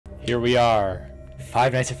Here we are,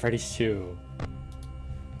 Five Nights at Freddy's 2.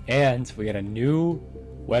 And we got a new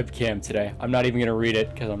webcam today. I'm not even going to read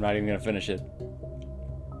it because I'm not even going to finish it.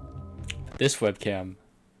 This webcam,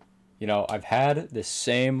 you know, I've had this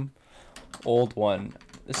same old one.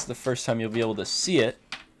 This is the first time you'll be able to see it.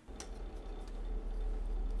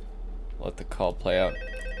 Let the call play out.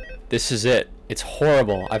 This is it. It's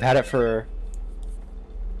horrible. I've had it for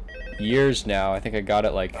years now. I think I got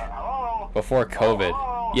it like before COVID.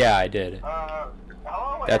 Yeah, I did.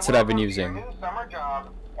 That's what I've been using. New summer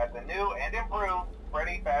job at the new and improved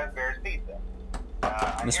Freddy Fazbear's Pizza.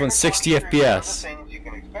 This one's 60 FPS. Things you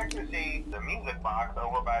can expect to see the music box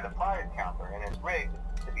over by the prize counter, and it's rigged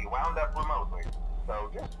to be wound up remotely. So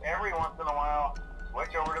just every once in a while,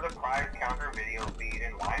 switch over to the prize counter video feed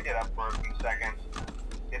and wind it up for a few seconds.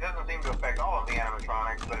 It doesn't seem to affect all of the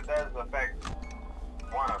animatronics, but it does affect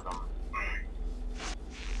one of them.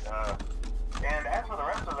 And as for the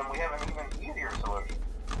rest of them, we have an even easier solution.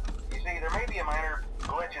 You see, there may be a minor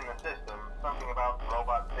glitch in the system, something about the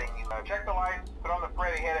robot thing. You check the lights, put on the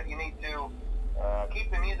Freddy head if you need to,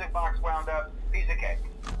 keep the music box wound up, piece of cake.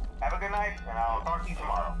 Have a good night, and I'll talk to you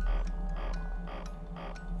tomorrow.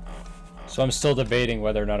 So I'm still debating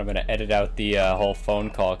whether or not I'm going to edit out the whole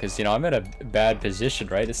phone call, because, you know, I'm in a bad position,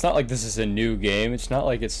 right? It's not like this is a new game. It's not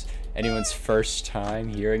like it's anyone's first time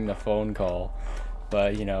hearing the phone call.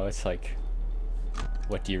 But, you know, it's like,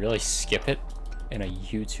 what, do you really skip it in a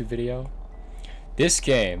YouTube video? This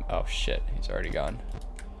game, oh shit, he's already gone.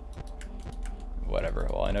 Whatever,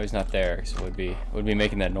 well, I know he's not there, so would be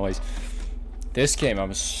making that noise. This game,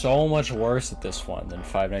 I'm so much worse at this one than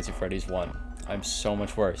Five Nights at Freddy's 1. I'm so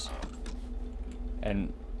much worse.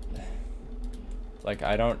 And, like,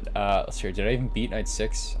 I don't, let's see, did I even beat Night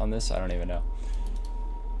 6 on this? I don't even know.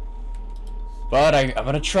 But I'm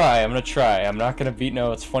gonna try, I'm not gonna beat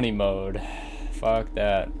no it's funny mode. Fuck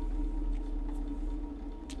that.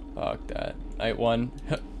 Fuck that. Night 1.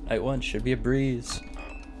 Night 1 should be a breeze.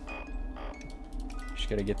 Just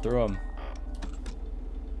gotta get through them.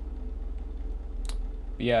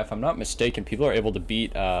 Yeah, if I'm not mistaken, people are able to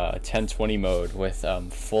beat 1020 mode with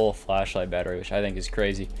full flashlight battery, which I think is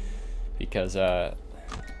crazy. Because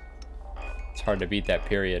it's hard to beat that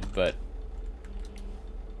period, but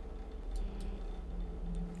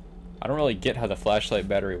I don't really get how the flashlight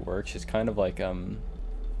battery works. It's kind of like,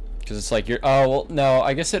 because it's like you're, oh, well, no,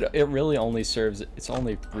 I guess it really only serves, its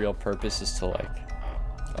only real purpose is to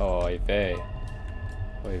like, oh, oy vey.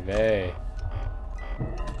 Oy vey.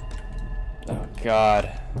 Oh,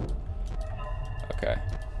 God. Okay.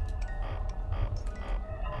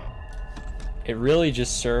 It really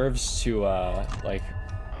just serves to, like,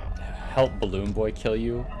 help Balloon Boy kill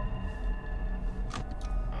you.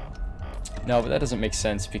 No, but that doesn't make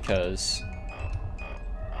sense because...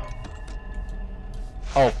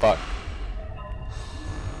 Oh, fuck.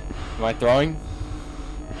 Am I throwing?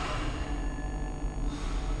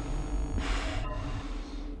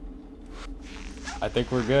 I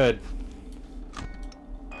think we're good.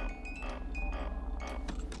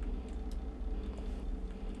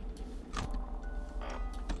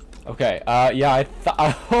 Okay, yeah, I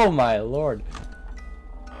thought... Oh, my lord.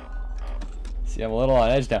 See, I'm a little on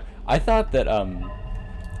edge now. I thought that, oh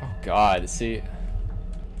god, see,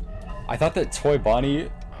 I thought that Toy Bonnie,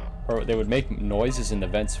 or they would make noises in the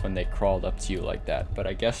vents when they crawled up to you like that, but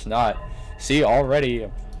I guess not. See, already,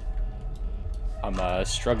 I'm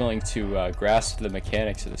struggling to grasp the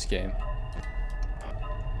mechanics of this game.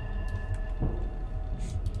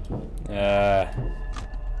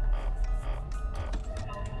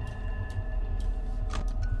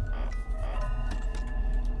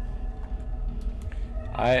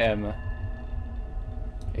 I am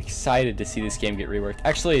excited to see this game get reworked.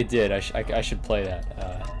 Actually, it did. I should play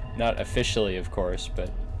that. Not officially, of course,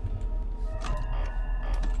 but...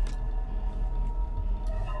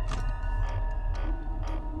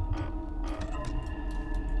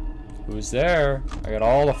 Who's there? I got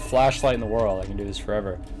all the flashlight in the world. I can do this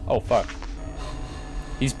forever. Oh, fuck.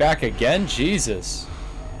 He's back again? Jesus.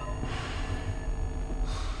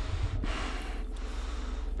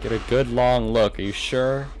 Get a good long look. Are you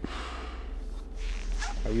sure?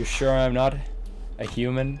 Are you sure I'm not a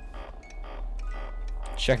human?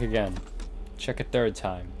 Check again. Check a third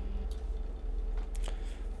time.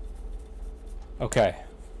 Okay.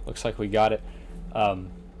 Looks like we got it.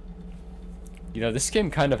 You know, this game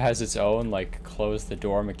kind of has its own, like, close the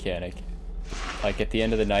door mechanic. Like, at the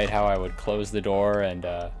end of the night, how I would close the door and,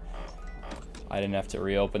 I didn't have to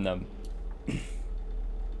reopen them.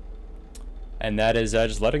 And that is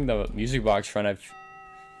just letting the music box run.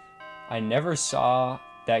 I never saw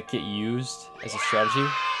that get used as a strategy.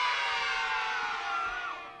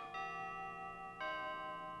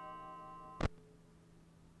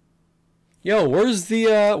 Yo, where's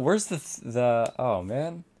the oh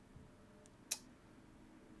man.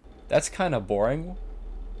 That's kind of boring.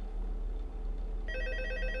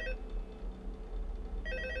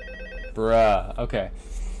 Bruh, okay.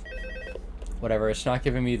 Whatever, it's not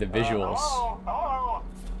giving me the visuals. Hello?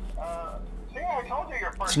 See, I told you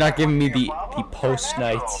your first It's not giving me the problem.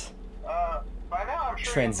 post-night By now I'm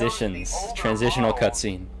sure transitions, you noticed the transitional older models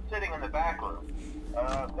cutscene. sitting in the back room.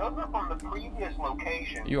 Those are from the previous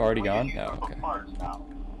location. You already We gone? just use Oh, them for okay. parts now.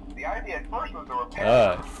 The idea at first was to repair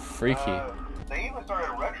them. Freaky. They even started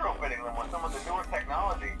retrofitting them with some of the newer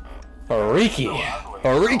technology. Freaky.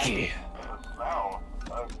 Freaky. The smell.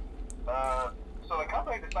 So the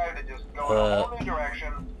company decided to just go in a whole new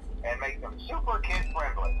direction and make them super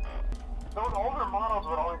kid-friendly. Those older models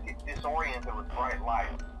would always get disoriented with bright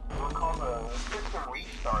lights. It was called a system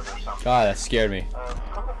restart or something. God, that scared me.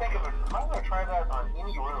 Come to think of it, I'm going to try that on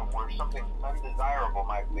any room where something undesirable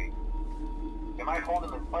might be. It might hold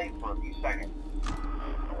them in place for a few seconds.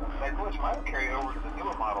 That glitch might carry over to the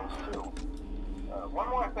newer models too. One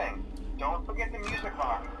more thing. Don't forget the music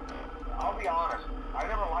box. I'll be honest, I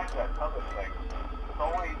never liked that puppet thing. It's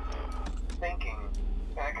always thinking,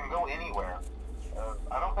 and it can go anywhere.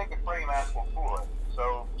 I don't think the Freddy mask will fool it,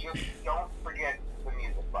 so just don't forget the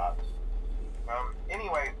music box.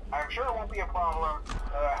 Anyway, I'm sure it won't be a problem.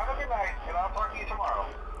 Have a good night, and I'll talk to you tomorrow.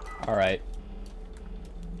 Alright.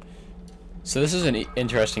 So this is an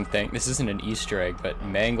interesting thing. This isn't an Easter egg, but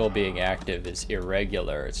Mangle being active is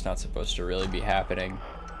irregular. It's not supposed to really be happening.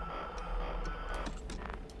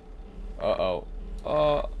 Uh-oh.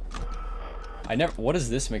 What is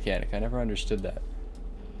this mechanic? I never understood that.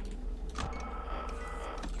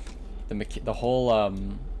 The whole,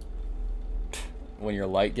 when your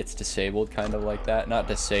light gets disabled, kind of like that. Not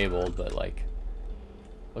disabled, but like,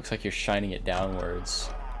 looks like you're shining it downwards.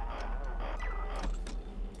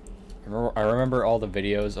 I remember all the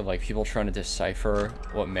videos of like people trying to decipher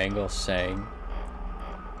what Mangle's saying.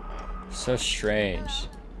 So strange.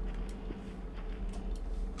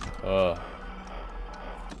 Ugh.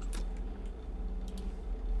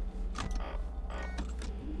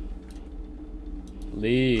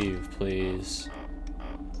 Leave, please.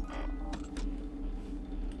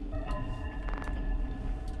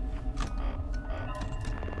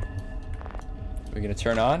 We gonna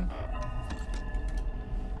turn on?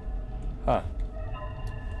 Huh.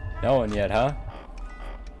 No one yet, huh?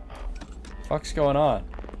 Fuck's going on?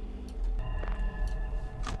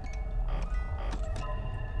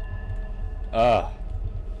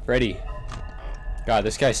 Freddy. God,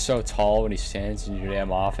 this guy's so tall when he stands in your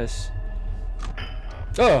damn office.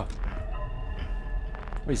 Oh!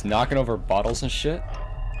 He's knocking over bottles and shit.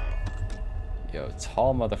 Yo,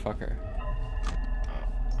 tall motherfucker.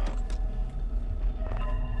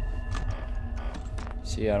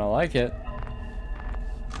 See, I don't like it.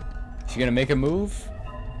 Is he gonna make a move?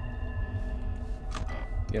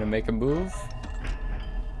 Gonna make a move?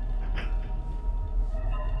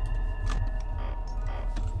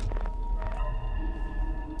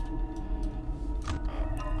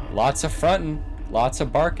 Lots of fronting, lots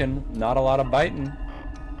of barking, not a lot of biting.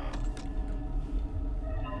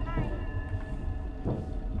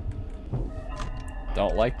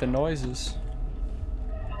 Don't like the noises.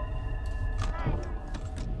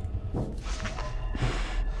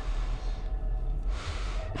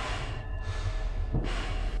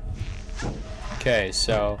 Okay,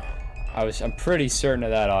 so I'm pretty certain of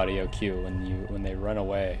that audio cue when they run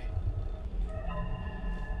away.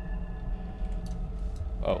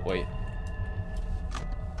 Oh, wait.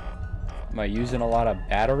 Am I using a lot of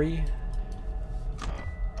battery?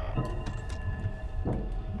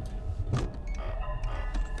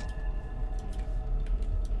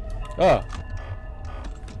 Oh!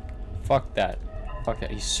 Fuck that. Fuck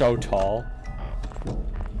that. He's so tall.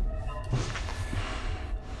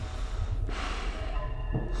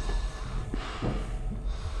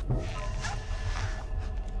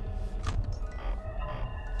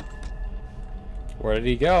 Where did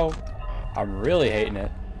he go? I'm really hating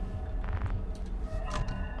it.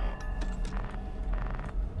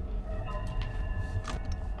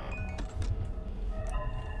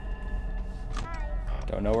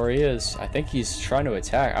 Don't know where he is. I think he's trying to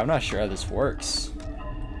attack. I'm not sure how this works.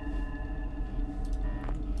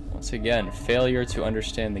 Once again, failure to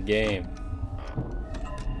understand the game.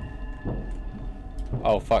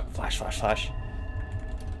 Oh, fuck. Flash, flash, flash.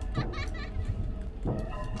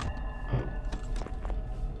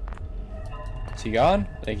 Is he gone?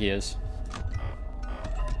 I think he is.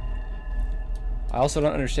 I also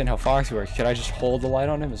don't understand how Foxy works. Could I just hold the light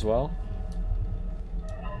on him as well?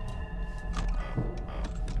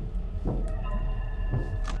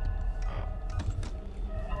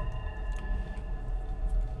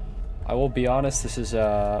 I will be honest, this is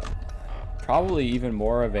probably even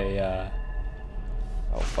more of a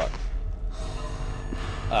oh fuck,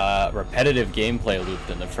 repetitive gameplay loop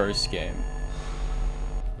than the first game.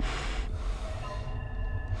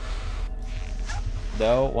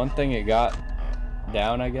 Though one thing it got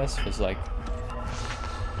down, I guess, was like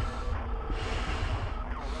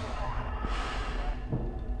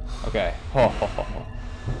okay.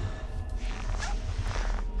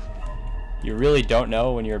 You really don't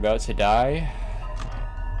know when you're about to die.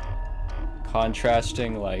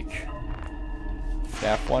 Contrasting like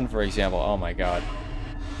FNAF 1, for example. Oh my god.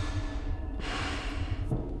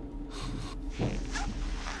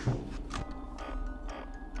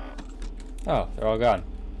 Oh, they're all gone.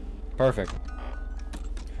 Perfect.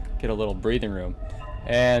 Get a little breathing room.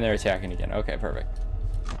 And they're attacking again. Okay, perfect.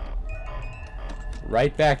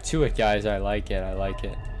 Right back to it, guys. I like it. I like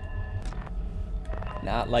it.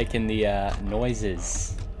 Not liking the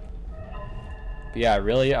noises. But yeah,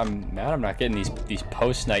 really, I'm mad I'm not getting these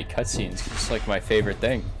post-night cutscenes. It's like my favorite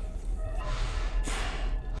thing.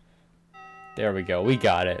 There we go. We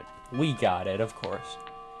got it. We got it, of course.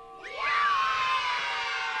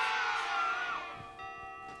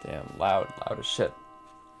 Damn, loud as shit.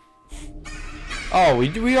 Oh,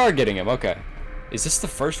 we are getting him. Okay. Is this the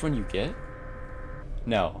first one you get?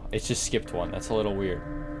 No, it's just skipped one. That's a little weird.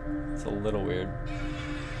 It's a little weird.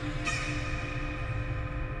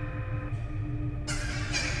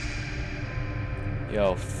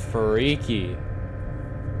 Yo, freaky.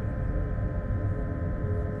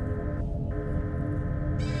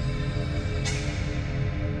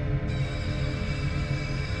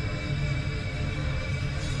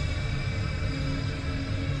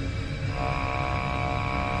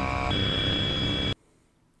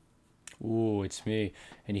 Ooh, it's me.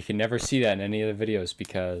 And you can never see that in any of the videos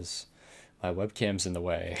because my webcam's in the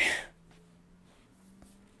way.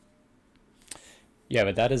 Yeah,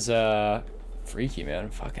 but that is freaky, man.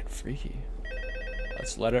 Fucking freaky.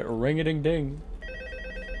 Let's let it ring-a-ding-ding.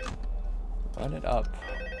 Run it up.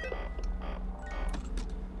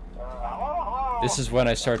 This is when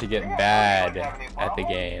I start to get bad at the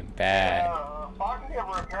game. Bad.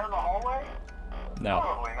 No.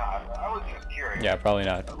 Probably not. I was just curious. Yeah, probably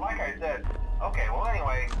not. But like I said, okay, well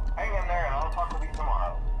anyway, hang in there and I'll talk with you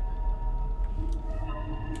tomorrow.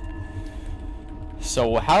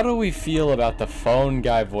 So how do we feel about the phone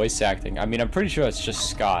guy voice acting? I mean, I'm pretty sure it's just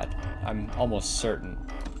Scott. I'm almost certain.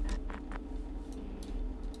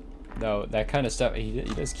 Though that kind of stuff, he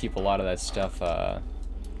does keep a lot of that stuff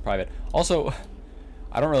private. Also,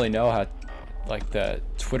 I don't really know how like the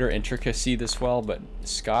Twitter intricacy this well, but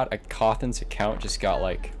Scott Cawthon's account just got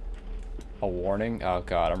like a warning. Oh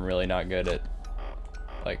god, I'm really not good at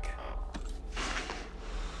like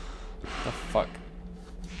the fuck.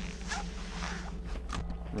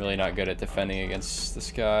 I'm really not good at defending against this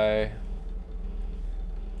guy.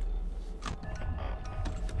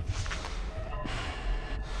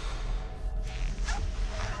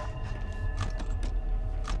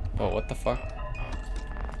 Oh, what the fuck?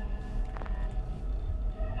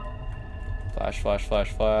 Flash, flash,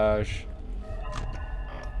 flash, flash.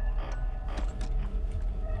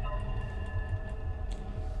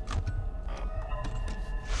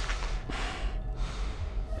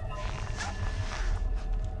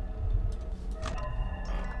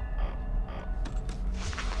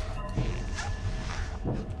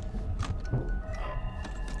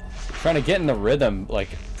 Trying to get in the rhythm, like,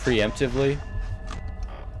 preemptively.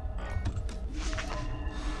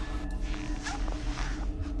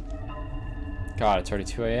 God, it's already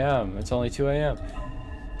 2 a.m. It's only 2 a.m.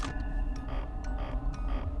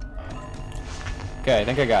 Okay, I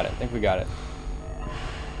think I got it. I think we got it.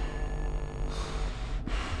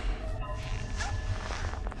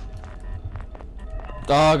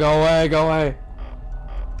 Oh, go away, go away.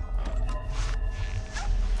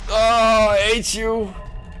 Oh, I hate you.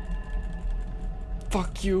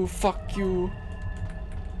 Fuck you, fuck you.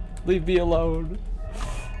 Leave me alone.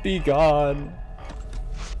 Be gone.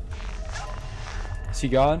 Is he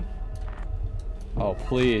gone? Oh,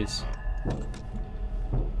 please.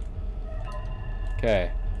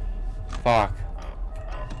 Okay. Fuck.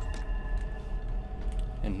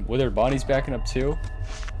 And Withered Bonnie's backing up too?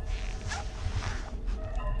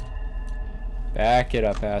 Back it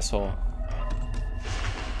up, asshole.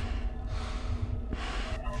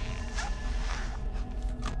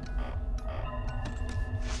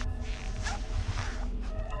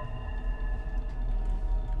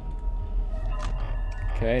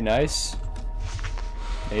 Okay, nice.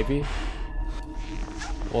 Maybe.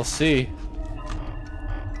 We'll see.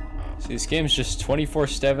 See, this game's just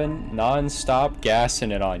 24/7, non-stop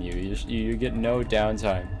gassing it on you. You get no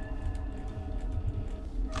downtime.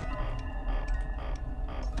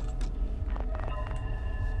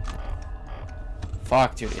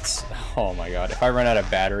 Fuck, dude, it's... Oh my god, if I run out of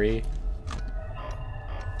battery...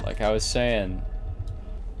 Like I was saying...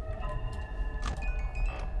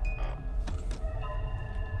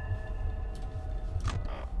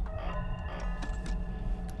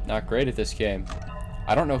 Not great at this game.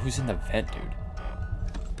 I don't know who's in the vent, dude.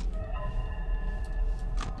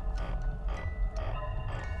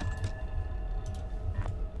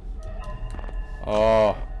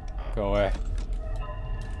 Oh, go away.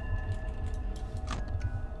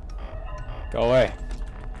 Go away.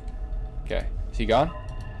 Okay, is he gone?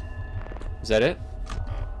 Is that it?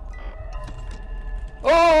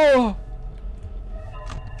 Oh!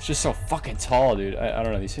 It's just so fucking tall, dude. I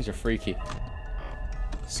don't know, these things are freaky.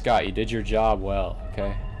 Scott, you did your job well,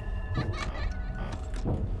 okay?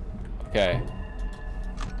 Okay.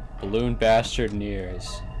 Balloon bastard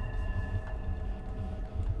nears.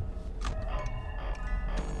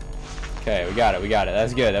 Okay, we got it, That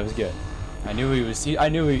was good, that was good. I knew he was, I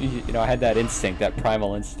knew he, you know, I had that instinct, that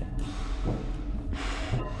primal instinct.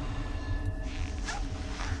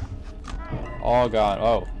 All gone,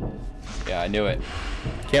 oh. Yeah, I knew it.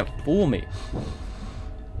 Can't fool me.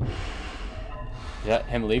 Is that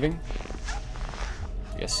him leaving?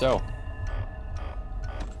 I guess so.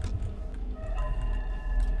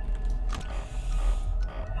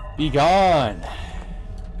 Be gone,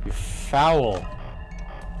 you foul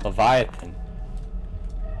Leviathan.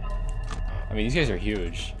 I mean, these guys are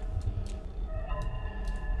huge.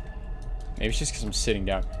 Maybe it's just because I'm sitting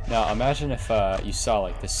down. Now, imagine if you saw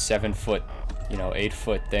like this 7-foot, you know,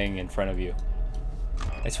 8-foot thing in front of you.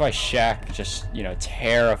 That's why Shaq just, you know,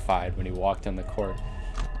 terrified when he walked on the court.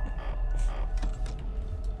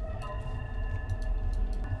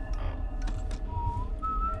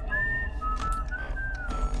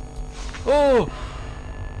 Oh!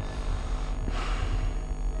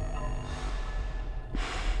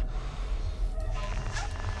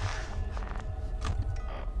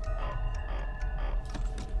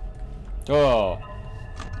 Oh!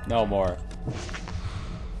 No more.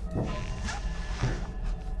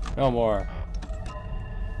 No more.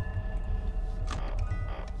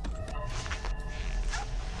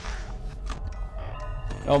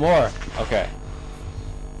 No more. Okay.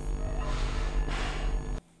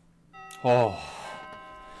 Oh.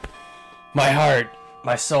 My heart.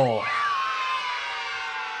 My soul.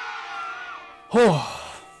 Oh.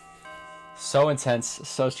 So intense.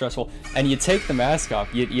 So stressful. And you take the mask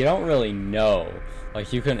off. You don't really know.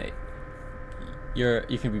 Like you can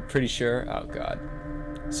be pretty sure. Oh god.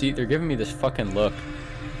 See, they're giving me this fucking look.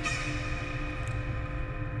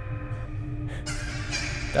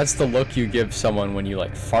 That's the look you give someone when you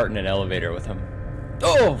like fart in an elevator with them.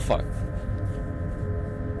 Oh fuck.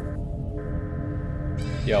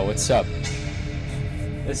 Yo, what's up?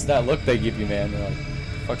 This is that look they give you, man. They're like, what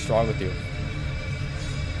the fuck's wrong with you?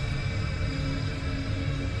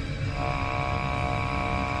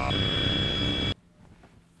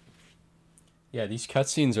 Yeah, these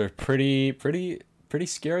cutscenes are pretty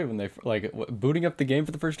scary when they like booting up the game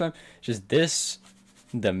for the first time. Just this,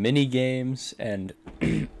 the mini games, and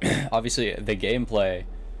obviously the gameplay.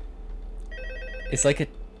 It's like a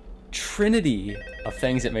trinity of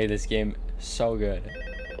things that made this game so good.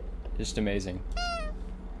 Just amazing.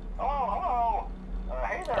 Hello.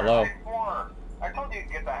 Hey there. Hello. I told you to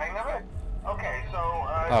get the hang of it. Okay, so.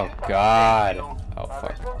 Oh God. Oh fuck.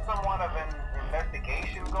 There's been somewhat of an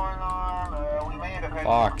investigation going on. We may end up having to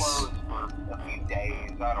Fox. close for a few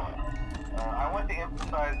days. I don't know. I want to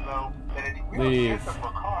emphasize though that it's really just a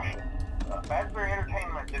precaution. Fazbear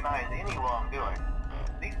Entertainment denies any wrongdoing.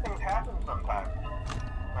 These things happen sometimes.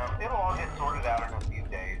 It'll all get sorted out in a few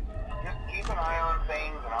days. Just keep an eye on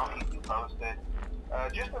things and I'll keep you posted.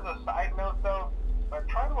 Just as a side note though,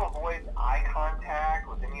 try to avoid eye contact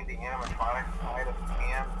with any of the animatronic items you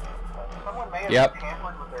can. Someone may have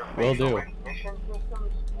tampered with their facial recognition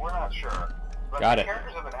systems. We're not sure. But the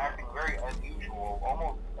characters have been acting very unusual,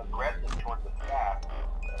 almost aggressive towards the staff.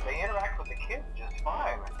 They interact with the kids just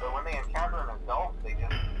fine, but when they encounter an adult, they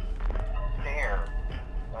just stare.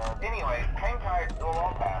 Anyway, hang tight, it'll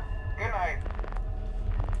all pass. Good night.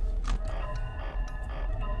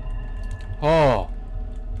 Oh.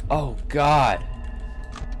 Oh God.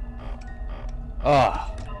 Ugh.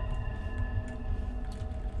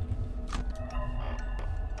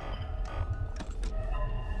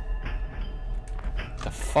 The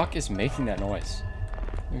fuck is making that noise?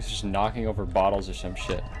 I think it's just knocking over bottles or some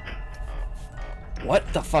shit.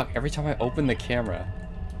 What the fuck? Every time I open the camera.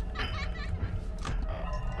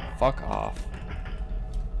 Fuck off.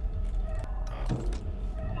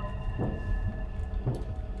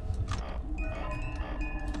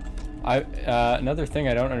 Another thing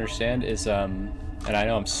I don't understand is and I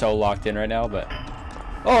know I'm so locked in right now, but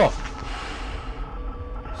oh,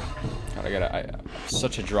 God, I'm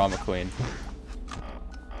such a drama queen.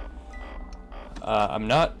 I'm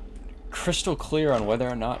not crystal clear on whether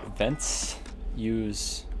or not vents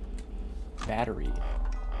use battery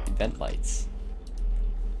vent lights.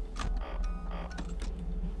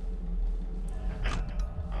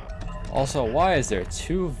 Also, why is there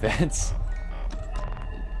 2 vents?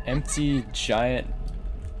 Empty, giant,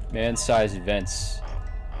 man-sized vents.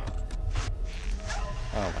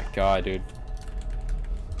 Oh my god, dude.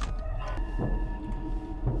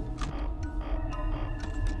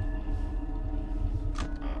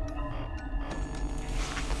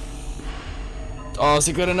 Oh, is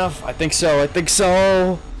it good enough? I think so, I think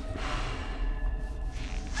so!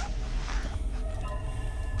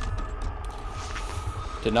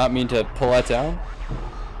 Did not mean to pull that down.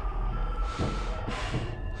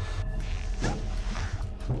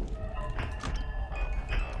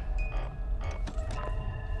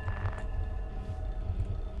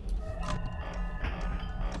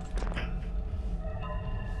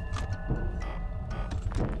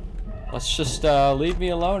 Let's just leave me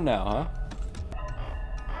alone now, huh?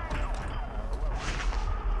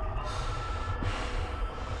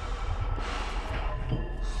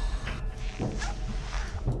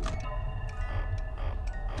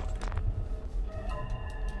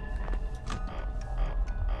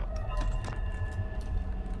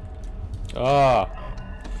 Oh.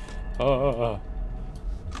 Oh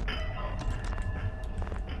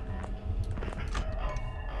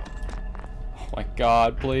my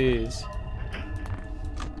god, please.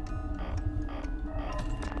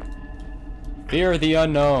 Fear the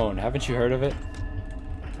unknown. Haven't you heard of it?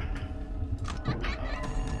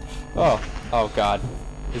 Oh. Oh god.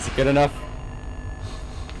 Is it good enough?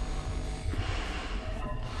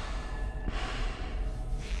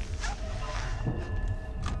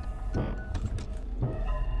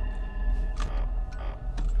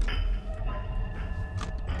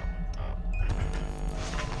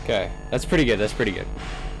 Okay, that's pretty good, that's pretty good.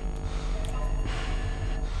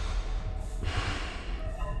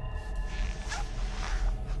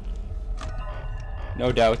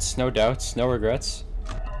 No doubts, no doubts, no regrets.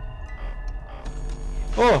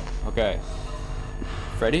 Oh, okay.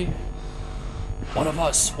 Freddy? One of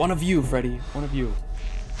us, one of you, Freddy, one of you.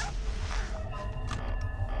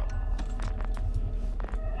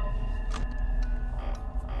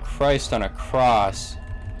 Christ on a cross.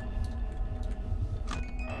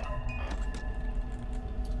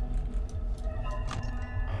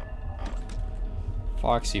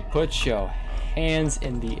 Foxy, put your hands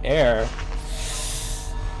in the air.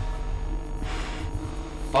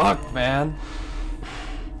 Fuck, man.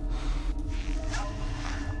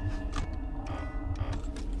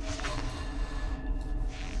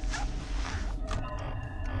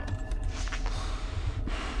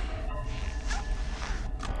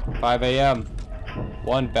 $5 a.m.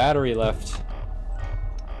 1 battery left.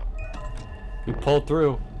 We pulled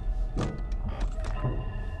through.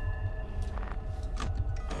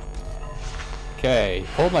 Okay,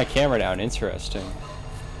 pulled my camera down. Interesting.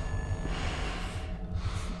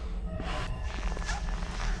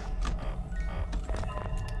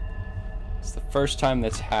 It's the first time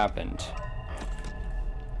that's happened.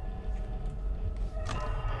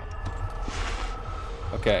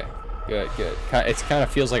 Okay, good, good. It kind of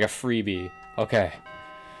feels like a freebie. Okay.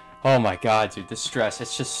 Oh my god, dude, the stress.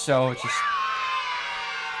 It's just so...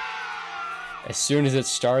 As soon as it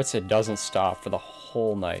starts, it doesn't stop for the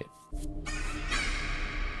whole night.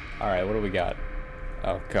 Alright, what do we got?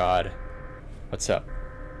 Oh god. What's up?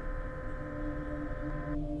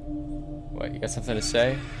 What, you got something to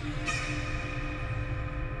say?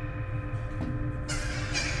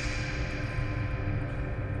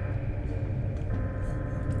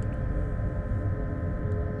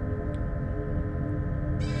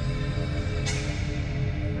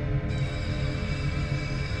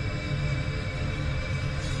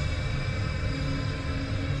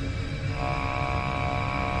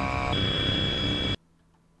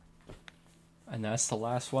 And that's the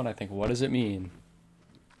last one, I think. What does it mean?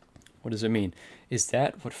 What does it mean? Is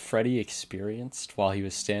that what Freddy experienced while he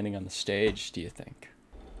was standing on the stage, do you think?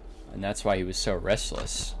 And that's why he was so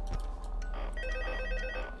restless.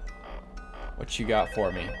 What you got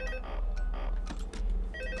for me?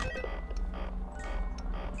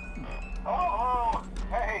 Oh,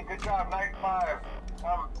 hey, good job, night 5.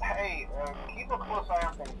 Hey, keep a close eye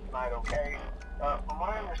on things tonight, okay? From what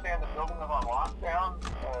I understand, the building is on lockdown.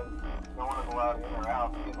 No one is allowed in or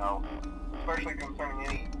out, you know, especially concerning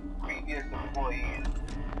any previous employees.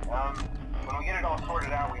 when we get it all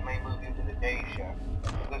sorted out, we may move into the day shift.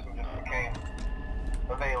 So this one just became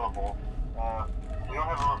available. We don't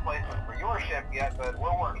have a replacement for your shift yet, but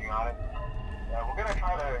we're working on it. We're going to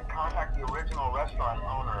try to contact the original restaurant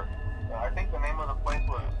owner. I think the name of the place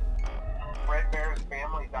was Freddy's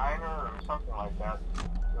Family Diner or something like that.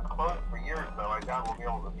 It was closed for years, though. I doubt we'll be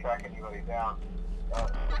able to track anybody down. So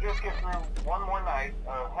just get through one more night.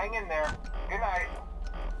 Hang in there. Good night.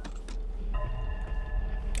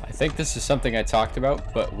 I think this is something I talked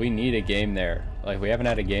about, but we need a game there. Like, we haven't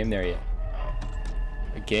had a game there yet.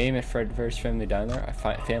 A game at Freddy's Family Diner?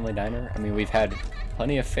 Family Diner? I mean, we've had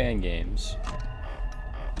plenty of fan games.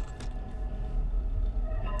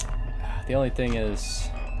 The only thing is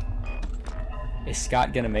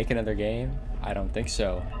Scott gonna make another game? I don't think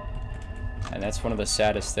so. And that's one of the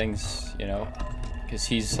saddest things, you know? Because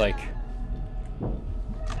he's like...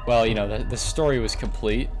 Well, you know, the story was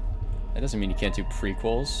complete. That doesn't mean you can't do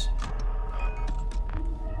prequels.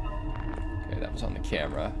 Okay, that was on the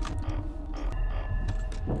camera.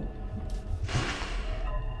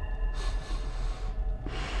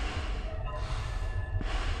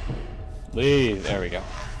 Leave. There we go.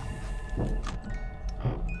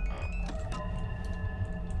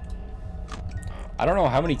 I don't know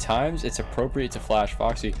how many times it's appropriate to flash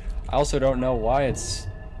Foxy. I also don't know why it's...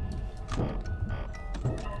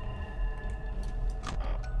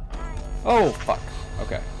 Oh, fuck.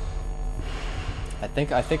 Okay. I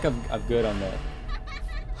think I'm good on that.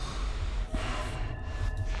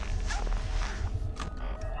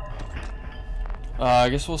 I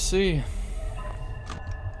guess we'll see.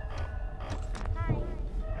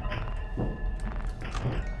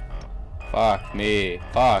 Fuck me.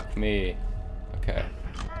 Fuck me. Okay.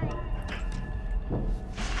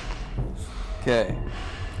 Okay.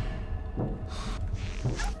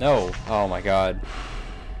 No. Oh my god.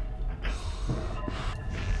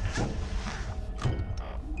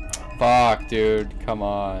 Fuck, dude. Come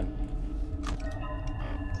on.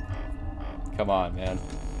 Come on, man.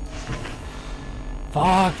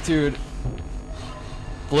 Fuck, dude.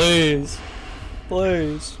 Please.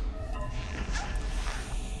 Please.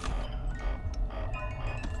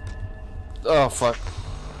 Oh, fuck.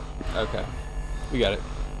 Okay. We got it.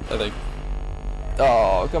 I think.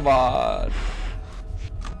 Oh, come on.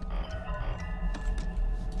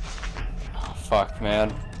 Oh, fuck,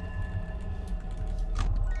 man.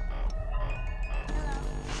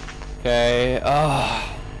 Okay. Oh.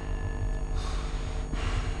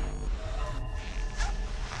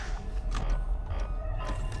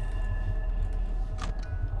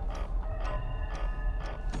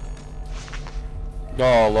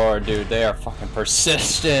 Oh lord, dude, they are fucking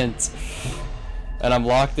persistent. And I'm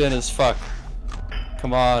locked in as fuck.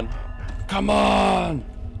 Come on. Come on!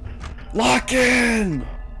 Lock in!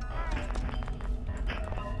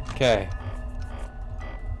 Okay.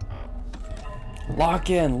 Lock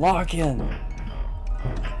in, lock in.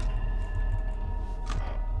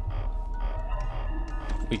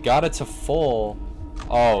 We got it to full.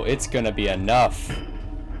 Oh, it's gonna be enough.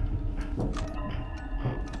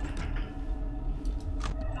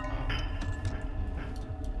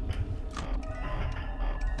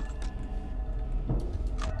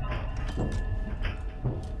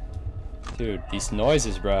 Dude, these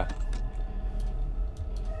noises, bruh.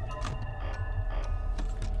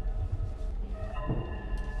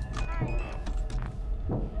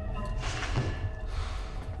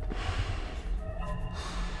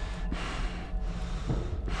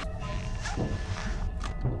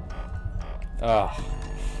 Oh.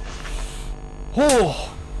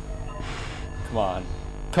 Oh. Come on.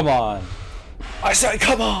 Come on. I said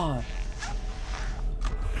come on.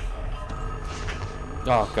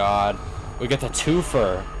 Oh god. We get the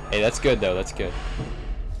twofer. Hey, that's good though. That's good.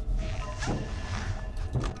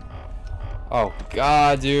 Oh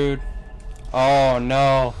god, dude. Oh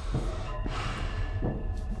no.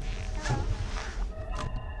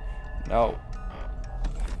 No.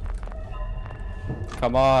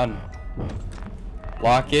 Come on.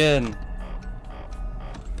 Lock in.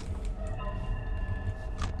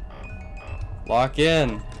 Lock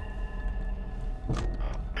in.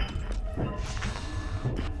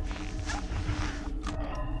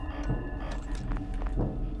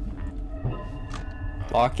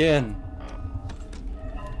 Lock in.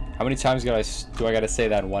 How many times do I gotta say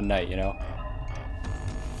that in one night, you know?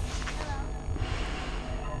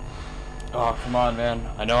 Oh, come on, man.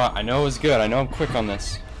 I know it was good. I know I'm quick on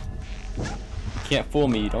this. You can't fool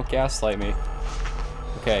me. Don't gaslight me.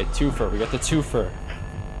 Okay, twofer. We got the twofer.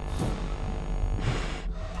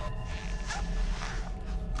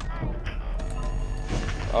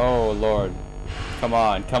 Oh, Lord. Come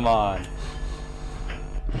on, come on.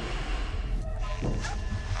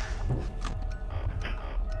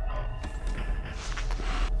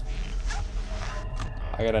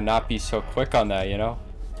 I gotta not be so quick on that, you know?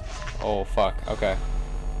 Oh, fuck. Okay.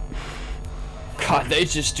 God, they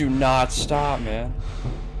just do not stop, man.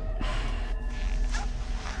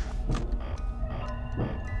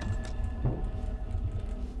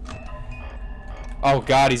 Oh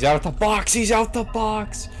God, he's out the box! He's out the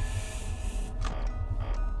box!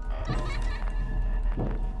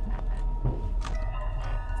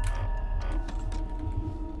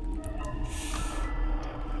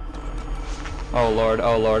 Oh Lord,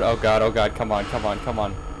 oh Lord, oh God, come on, come on, come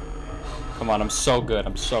on. Come on, I'm so good,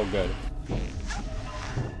 I'm so good.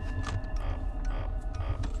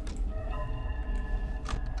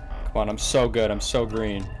 Come on, I'm so good, I'm so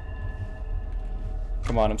green.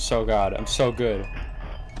 Come on, I'm so God, I'm so good.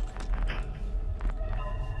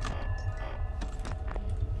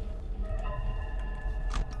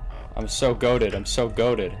 I'm so goated, I'm so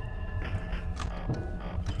goated.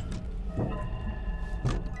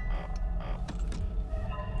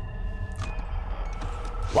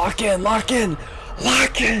 Lock in, lock in,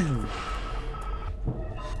 lock in!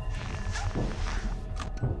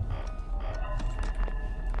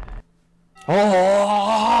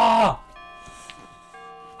 Oh!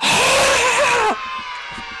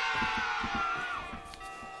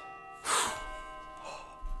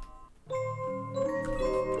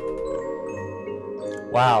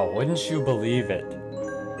 Wow, wouldn't you believe it?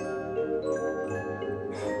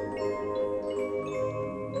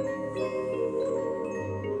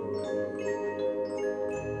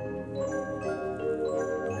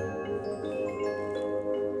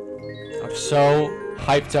 I'm so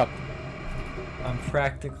hyped up. I'm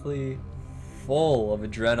practically full of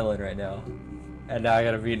adrenaline right now. And now I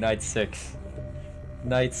gotta beat night 6.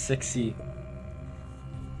 Night 6-y.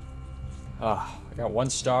 Ah, I got 1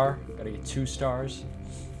 star. Gotta get 2 stars.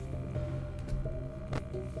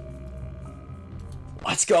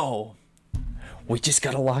 Let's go! We just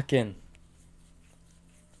gotta lock in.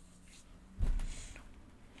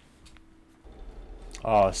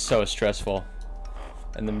 Oh, so stressful.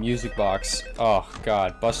 And the music box. Oh,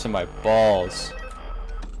 God. Busting my balls.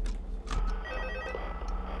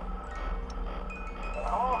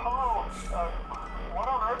 Hello. What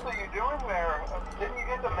on earth are you doing there? Didn't you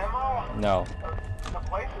get the memo? No. The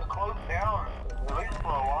place is closed down, at least for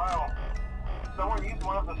a while. Someone used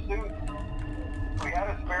one of the suits. We had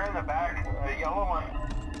a spare in the back, a yellow one.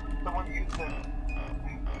 Someone used it.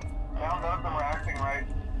 Now none of them are acting right.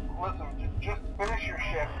 Listen, just finish your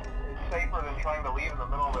shift. It's safer than trying to leave in the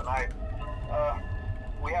middle of the night.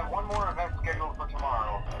 We have one more event scheduled for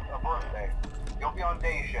tomorrow, a birthday. You'll be on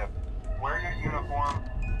day shift. Wear your uniform.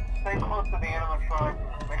 Stay close to the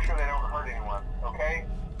animatronics. Make sure they don't hurt anyone, okay?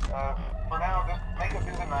 For now, just make it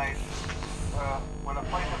through the night. When the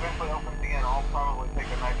place eventually opens again, I'll probably take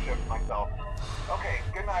a night shift myself. Okay,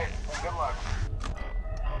 good night, and good luck.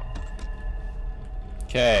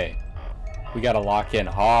 Okay. We gotta lock in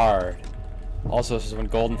hard. Also, this is when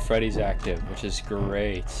Golden Freddy's active, which is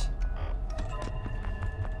great.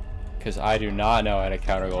 Because I do not know how to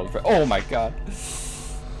counter Golden Freddy. Oh my God.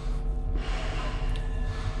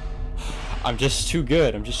 I'm just too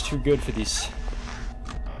good. I'm just too good for these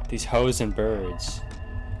hoes and birds.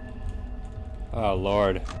 Oh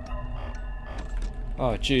Lord.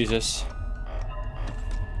 Oh Jesus.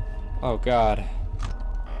 Oh God.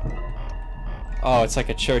 Oh, it's like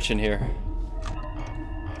a church in here.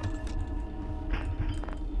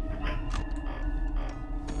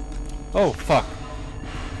 Oh fuck.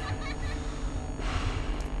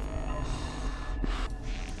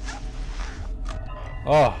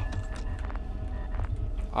 Oh.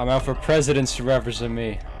 I'm out for presidents to represent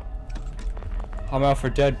me. I'm out for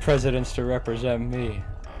dead presidents to represent me.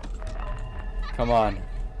 Come on.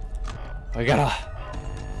 We gotta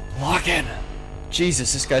lock in.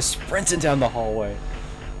 Jesus, this guy's sprinting down the hallway.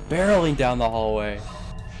 Barreling down the hallway.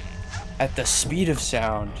 At the speed of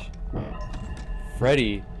sound.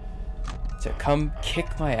 Freddy to come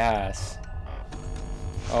kick my ass.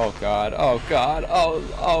 Oh God, oh God,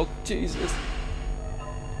 oh Jesus.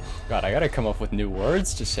 God, I gotta come up with new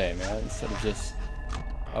words to say, man, instead of just,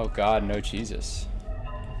 oh God, no Jesus.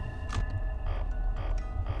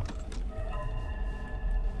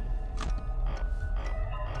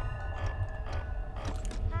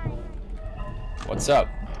 What's up?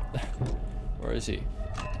 Where is he?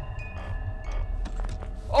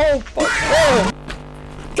 Oh, fuck! Oh!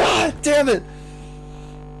 God damn it!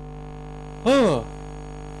 Oh!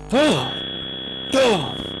 Oh!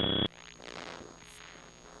 Oh!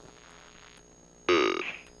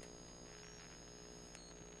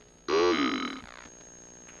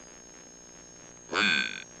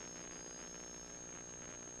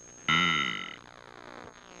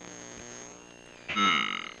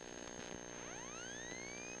 Hmm.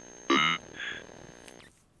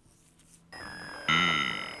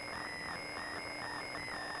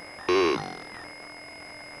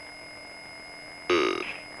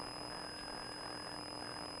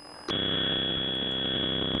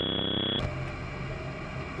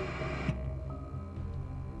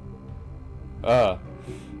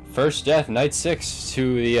 First death, night 6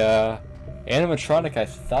 to the animatronic I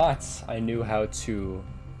thought I knew how to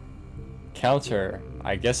counter.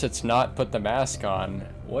 I guess it's not put the mask on.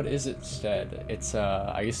 What is it instead? It's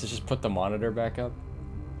I guess it's just put the monitor back up.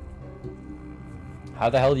 How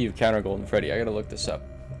the hell do you counter Golden Freddy? I gotta look this up.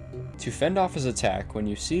 To fend off his attack, when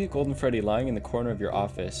you see Golden Freddy lying in the corner of your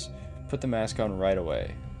office, put the mask on right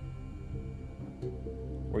away.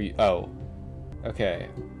 Were you? Oh, okay.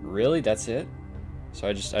 Really? That's it? So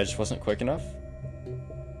I just wasn't quick enough?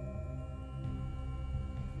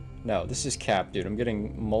 No, this is cap, dude. I'm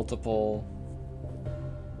getting multiple.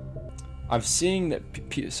 I'm seeing that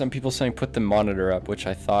some people saying put the monitor up, which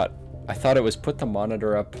I thought it was put the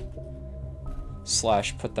monitor up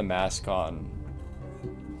 / put the mask on.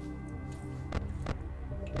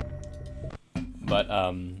 But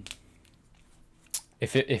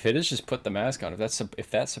if it is just put the mask on,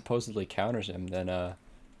 if that supposedly counters him, then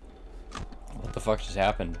what the fuck just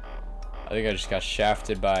happened? I think I just got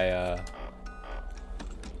shafted by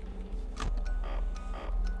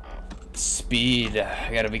speed.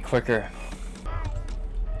 I gotta be quicker.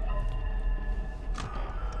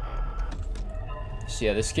 So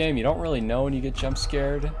yeah, this game, you don't really know when you get jump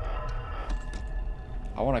scared.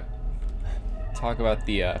 I want to talk about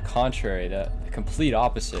the contrary, the complete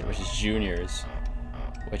opposite, which is juniors,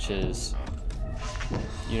 which is,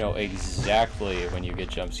 you know exactly when you get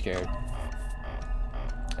jump scared,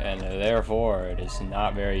 and therefore it is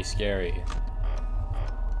not very scary.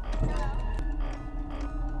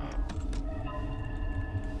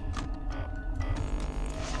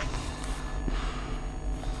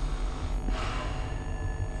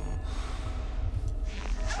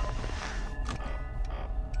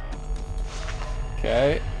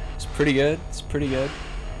 Okay, it's pretty good. It's pretty good.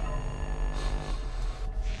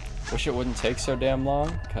 Wish it wouldn't take so damn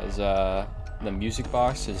long, because the music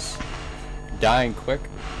box is dying quick.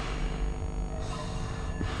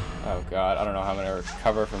 Oh god, I don't know how I'm gonna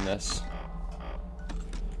recover from this.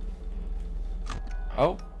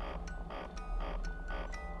 Oh.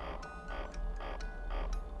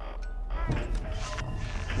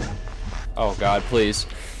 Oh god, please.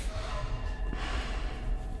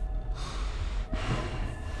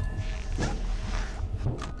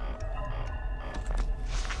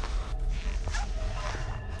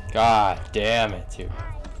 God damn it, dude.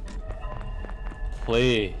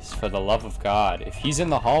 Please, for the love of God. If he's in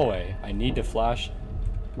the hallway, I need to flash.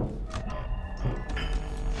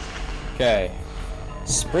 Okay.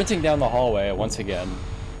 Sprinting down the hallway once again.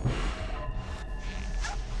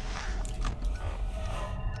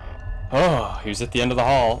 Oh, he was at the end of the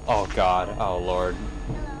hall. Oh god. Oh lord.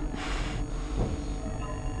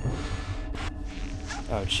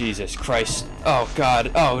 Oh Jesus Christ. Oh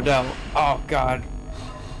god. Oh no. Oh god.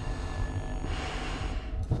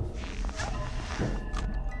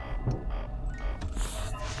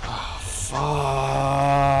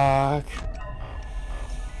 Fuck.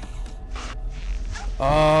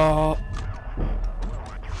 Oh.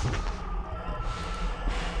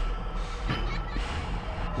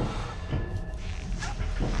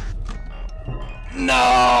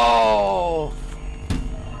 No.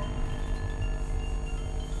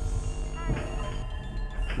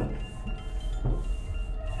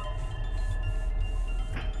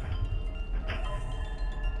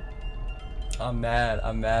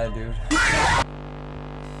 I'm mad, dude.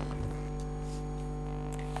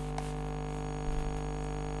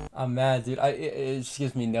 I'm mad, dude. It just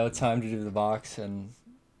gives me no time to do the box, and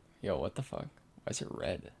yo, what the fuck? Why is it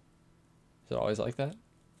red? Is it always like that?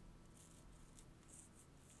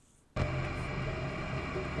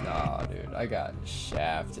 Nah, dude, I got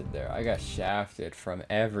shafted there. I got shafted from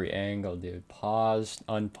every angle, dude. Paused,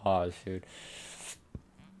 unpaused, dude.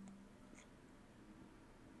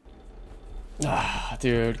 Ah,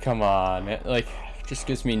 dude, come on. It, like, just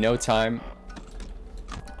gives me no time.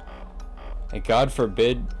 And God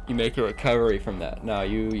forbid you make a recovery from that. No,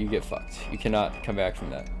 you get fucked. You cannot come back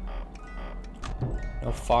from that.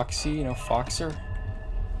 No Foxy, no Foxer.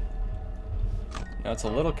 You know, it's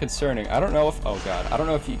a little concerning. I don't know if, oh god, I don't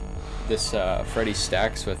know if this Freddy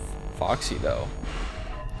stacks with Foxy though.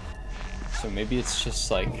 So maybe it's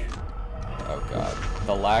just like, oh god,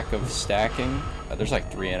 the lack of stacking. There's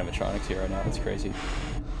like 3 animatronics here right now. That's crazy.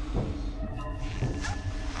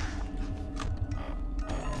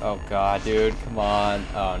 Oh god, dude, come on.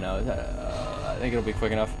 Oh no, I think it'll be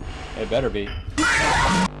quick enough. It better be.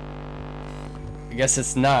 I guess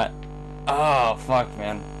it's not. Oh fuck,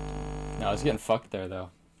 man. No, I was getting fucked there though.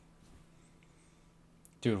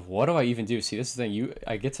 Dude, what do I even do? See, this is the thing.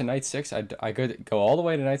 I get to night 6. I go all the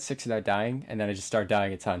way to night 6 without dying, and then I just start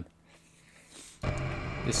dying a ton.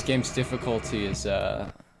 This game's difficulty is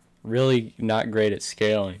really not great at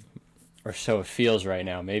scaling, or so it feels right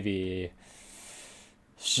now. Maybe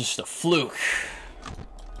it's just a fluke.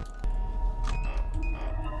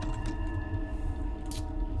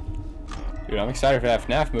 Dude, I'm excited for that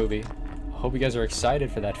FNAF movie. I hope you guys are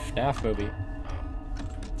excited for that FNAF movie.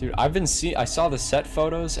 Dude, I saw the set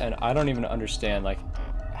photos and I don't even understand like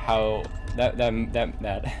how that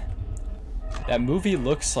movie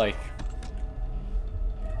looks like.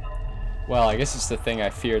 Well, I guess it's the thing I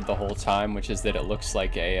feared the whole time, which is that it looks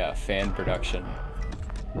like a fan production.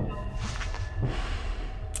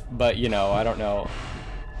 But you know, I don't know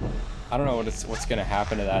what's gonna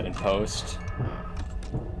happen to that in post.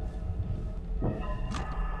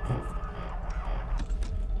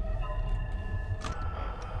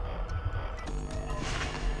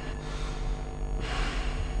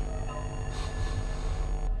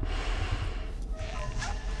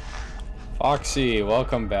 Foxy,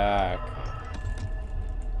 welcome back.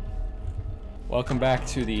 Welcome back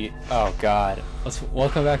to the, oh god.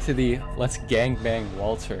 Welcome back to the Let's Gangbang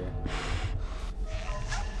Walter.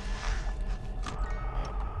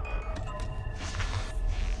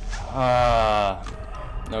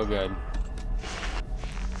 No good.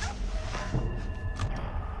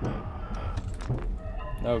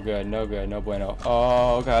 No good, no good, no bueno.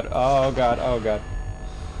 Oh god, oh god, oh god.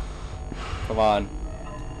 Come on.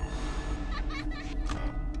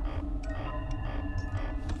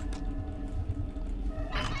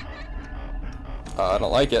 I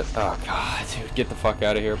don't like it. Oh god, dude, get the fuck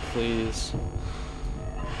out of here, please.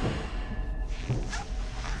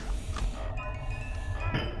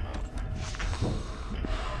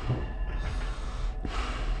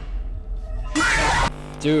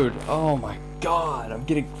 Dude, oh my god, I'm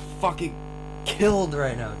getting fucking killed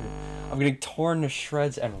right now, dude. I'm getting torn to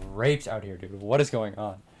shreds and raped out here, dude. What is going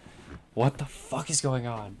on? What the fuck is going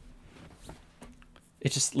on?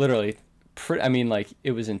 It just literally... I mean, like,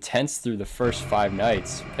 it was intense through the first 5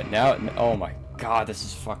 nights, but now, oh my god, this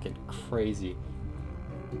is fucking crazy.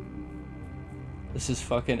 This is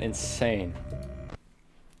fucking insane.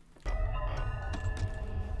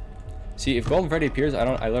 See, if Golden Freddy appears,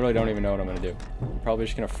 I literally don't even know what I'm gonna do. I'm probably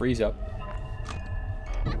just gonna freeze up.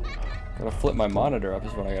 Gotta flip my monitor up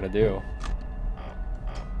is what I gotta do.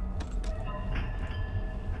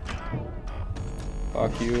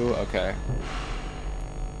 Fuck you, okay.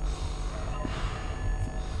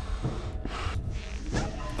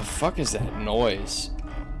 The fuck is that noise?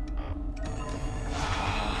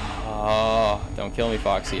 Oh, don't kill me,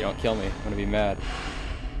 Foxy. Don't kill me. I'm gonna be mad.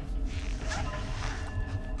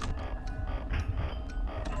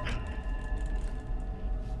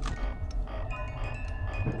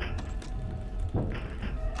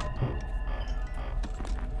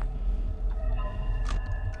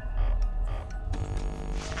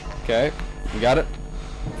 Okay, we got it.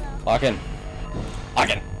 Lock in. Lock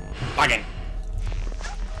in. Lock in.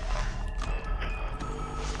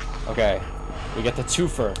 Okay, we get the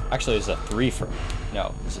twofer. Actually, it's a threefer.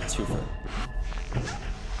 No, it's a twofer.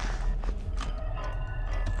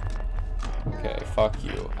 Okay, fuck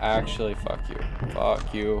you. Actually, fuck you.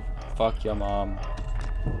 Fuck you. Fuck your mom.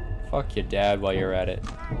 Fuck your dad while you're at it.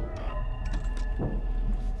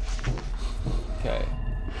 Okay.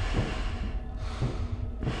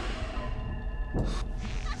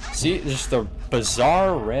 See, just the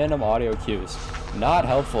bizarre random audio cues. Not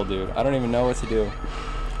helpful, dude. I don't even know what to do.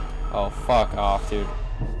 Oh, fuck off, dude.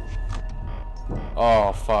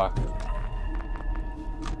 Oh, fuck.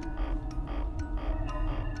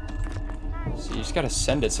 See, you just gotta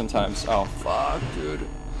send it sometimes. Oh, fuck, dude.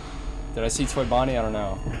 Did I see Toy Bonnie? I don't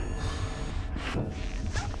know.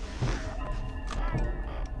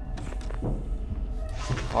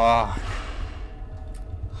 Fuck.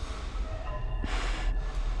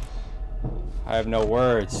 I have no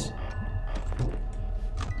words.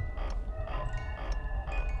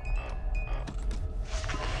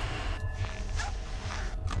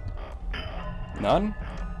 None?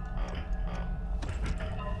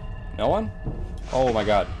 No one? Oh my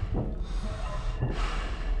god.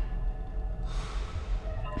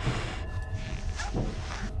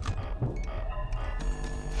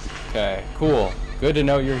 Okay, cool. Good to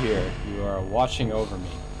know you're here. You are watching over me,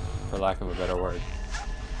 for lack of a better word.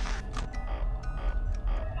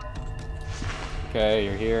 Okay,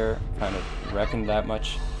 you're here. Kind of reckoned that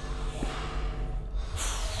much.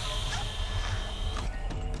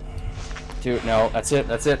 Dude, no, that's it,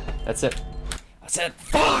 that's it, that's it. That's it.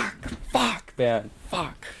 Fuck! Fuck, man.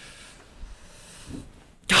 Fuck.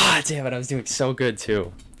 God damn it, I was doing so good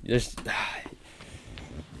too. Just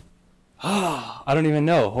I don't even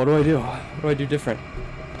know. What do I do? What do I do different?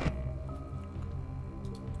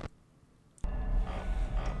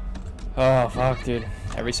 Oh, fuck, dude.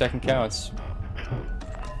 Every second counts.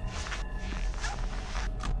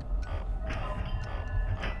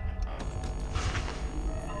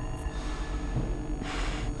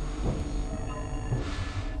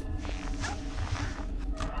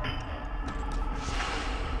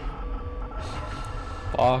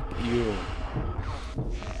 Fuck you.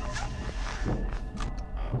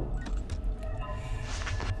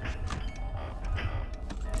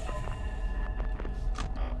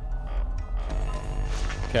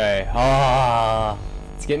 Okay. Ah,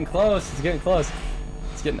 it's getting close. It's getting close.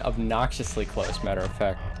 It's getting obnoxiously close, matter of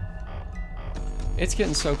fact. It's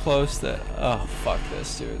getting so close that... Oh, fuck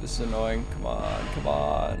this, dude. This is annoying. Come on. Come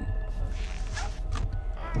on.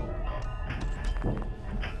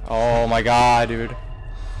 Oh my god, dude.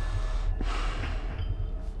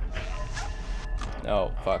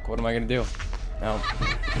 No, fuck. What am I gonna do? No.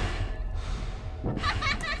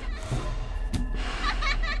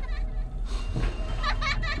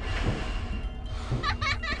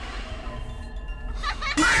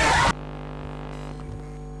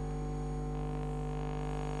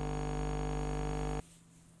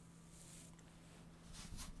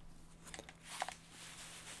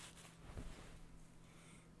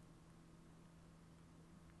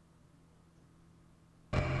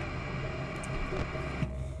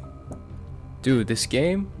 Dude, this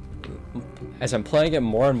game, as I'm playing it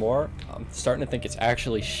more and more, I'm starting to think it's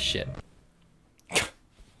actually shit.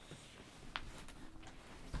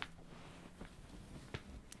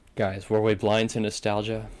 Guys, were we blind to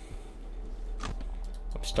nostalgia?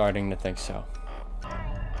 I'm starting to think so.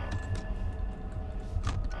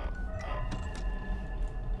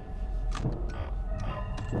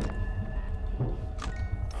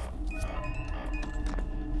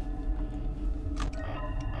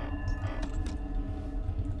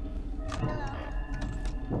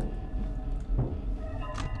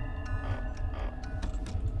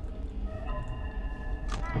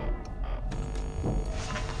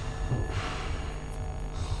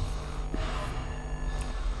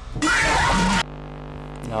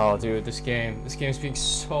 No, dude, this game's being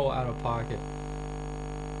so out of pocket.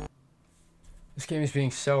 This game is being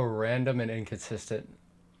so random and inconsistent.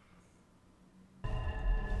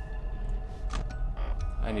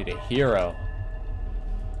 I need a hero.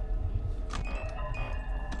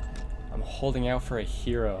 I'm holding out for a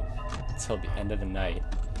hero until the end of the night.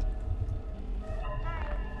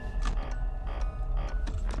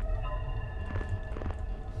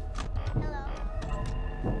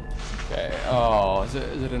 Okay, oh, is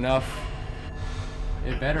it enough?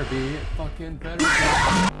 It better be. It fucking better be.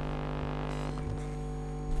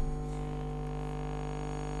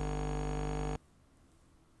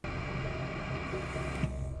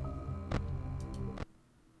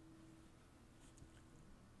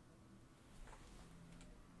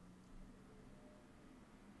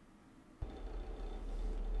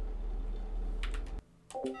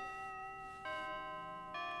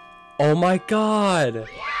 Oh my god!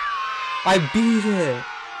 I beat it!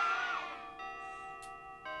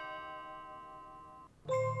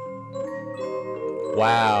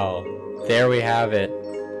 Wow. There we have it.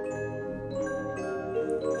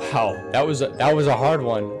 Wow, that was a hard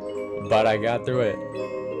one, but I got through it.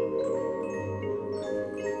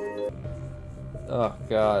 Oh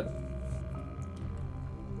god.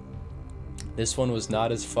 This one was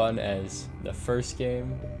not as fun as the first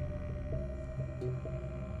game.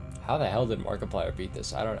 How the hell did Markiplier beat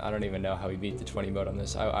this? I don't even know how he beat the 20 mode on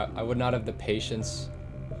this. I would not have the patience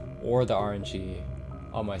or the RNG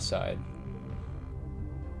on my side.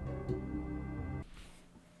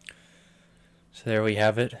 So there we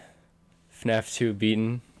have it. FNAF 2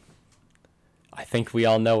 beaten. I think we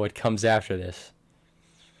all know what comes after this.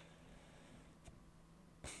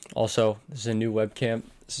 Also, this is a new webcam.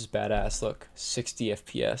 This is badass. Look, 60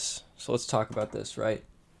 FPS. So let's talk about this, right?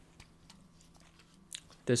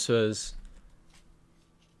 This was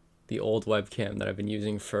the old webcam that I've been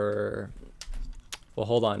using for, well,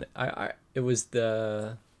 hold on. It was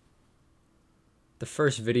the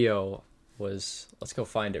first video was, let's go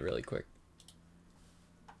find it really quick.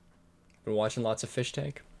 Been watching lots of Fish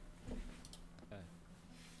Tank.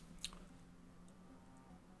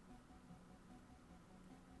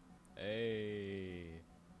 Hey,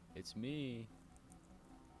 it's me.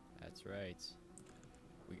 That's right.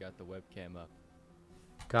 We got the webcam up.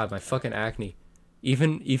 God, my fucking acne.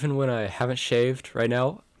 Even when I haven't shaved right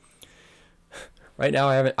now. Right now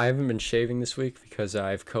I haven't been shaving this week because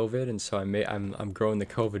I have COVID, and so I'm growing the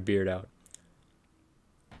COVID beard out.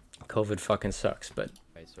 COVID fucking sucks, but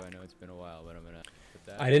okay, so I know it's been a while, but I'm gonna put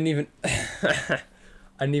that. I didn't even I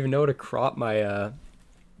didn't even know how to crop my I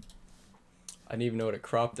didn't even know how to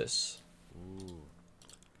crop this.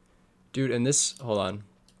 Dude, and this, hold on.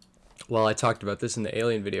 Well, I talked about this in the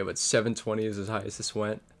alien video, but 720 is as high as this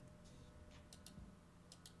went.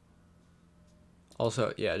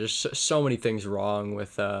 Also, yeah, just so many things wrong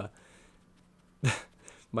with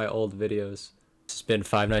my old videos. This has been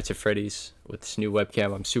Five Nights at Freddy's with this new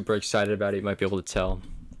webcam. I'm super excited about it. You might be able to tell.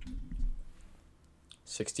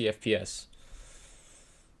 60 FPS.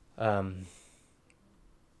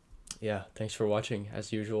 Yeah, thanks for watching,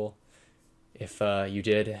 as usual. If you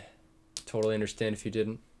did, totally understand if you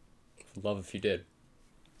didn't. Would love if you did.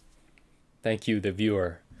 Thank you, the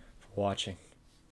viewer, for watching.